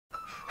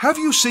Have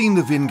you seen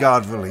the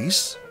Vingarde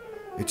Valise?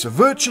 It's a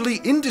virtually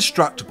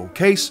indestructible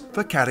case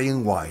for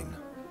carrying wine.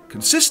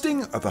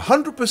 Consisting of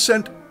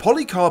 100%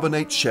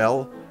 polycarbonate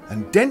shell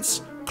and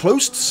dense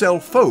closed-cell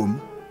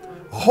foam,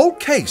 a whole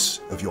case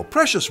of your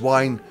precious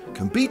wine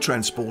can be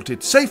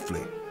transported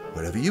safely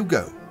wherever you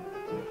go.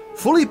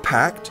 Fully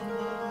packed,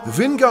 the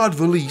Vingarde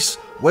Valise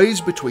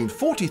weighs between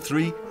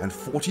 43 and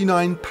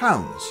 49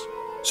 pounds,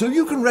 so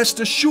you can rest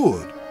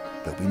assured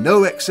there'll be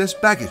no excess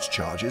baggage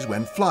charges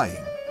when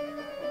flying.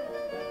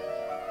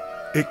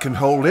 It can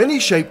hold any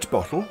shaped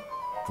bottle,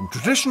 from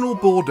traditional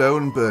Bordeaux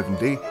and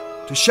Burgundy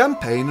to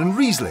Champagne and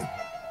Riesling.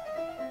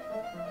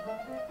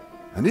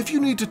 And if you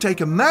need to take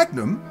a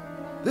Magnum,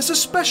 there's a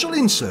special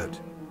insert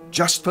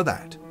just for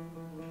that.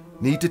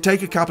 Need to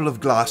take a couple of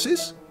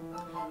glasses?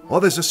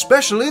 Well, there's a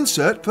special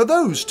insert for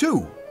those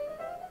too.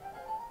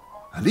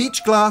 And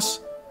each glass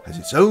has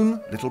its own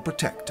little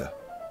protector.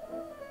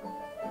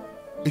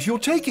 If you're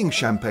taking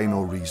Champagne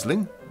or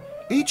Riesling,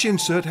 each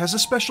insert has a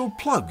special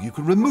plug you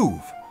can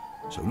remove,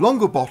 so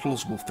longer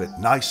bottles will fit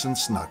nice and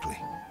snugly.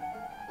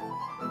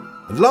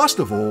 And last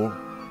of all,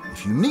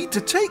 if you need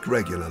to take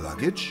regular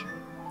luggage,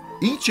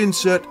 each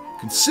insert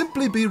can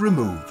simply be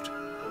removed,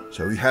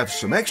 so you have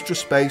some extra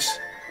space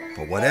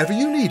for whatever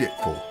you need it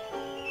for.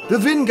 The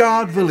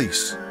Vingarde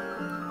Valise,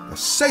 the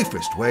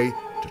safest way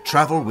to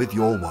travel with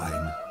your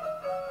wine.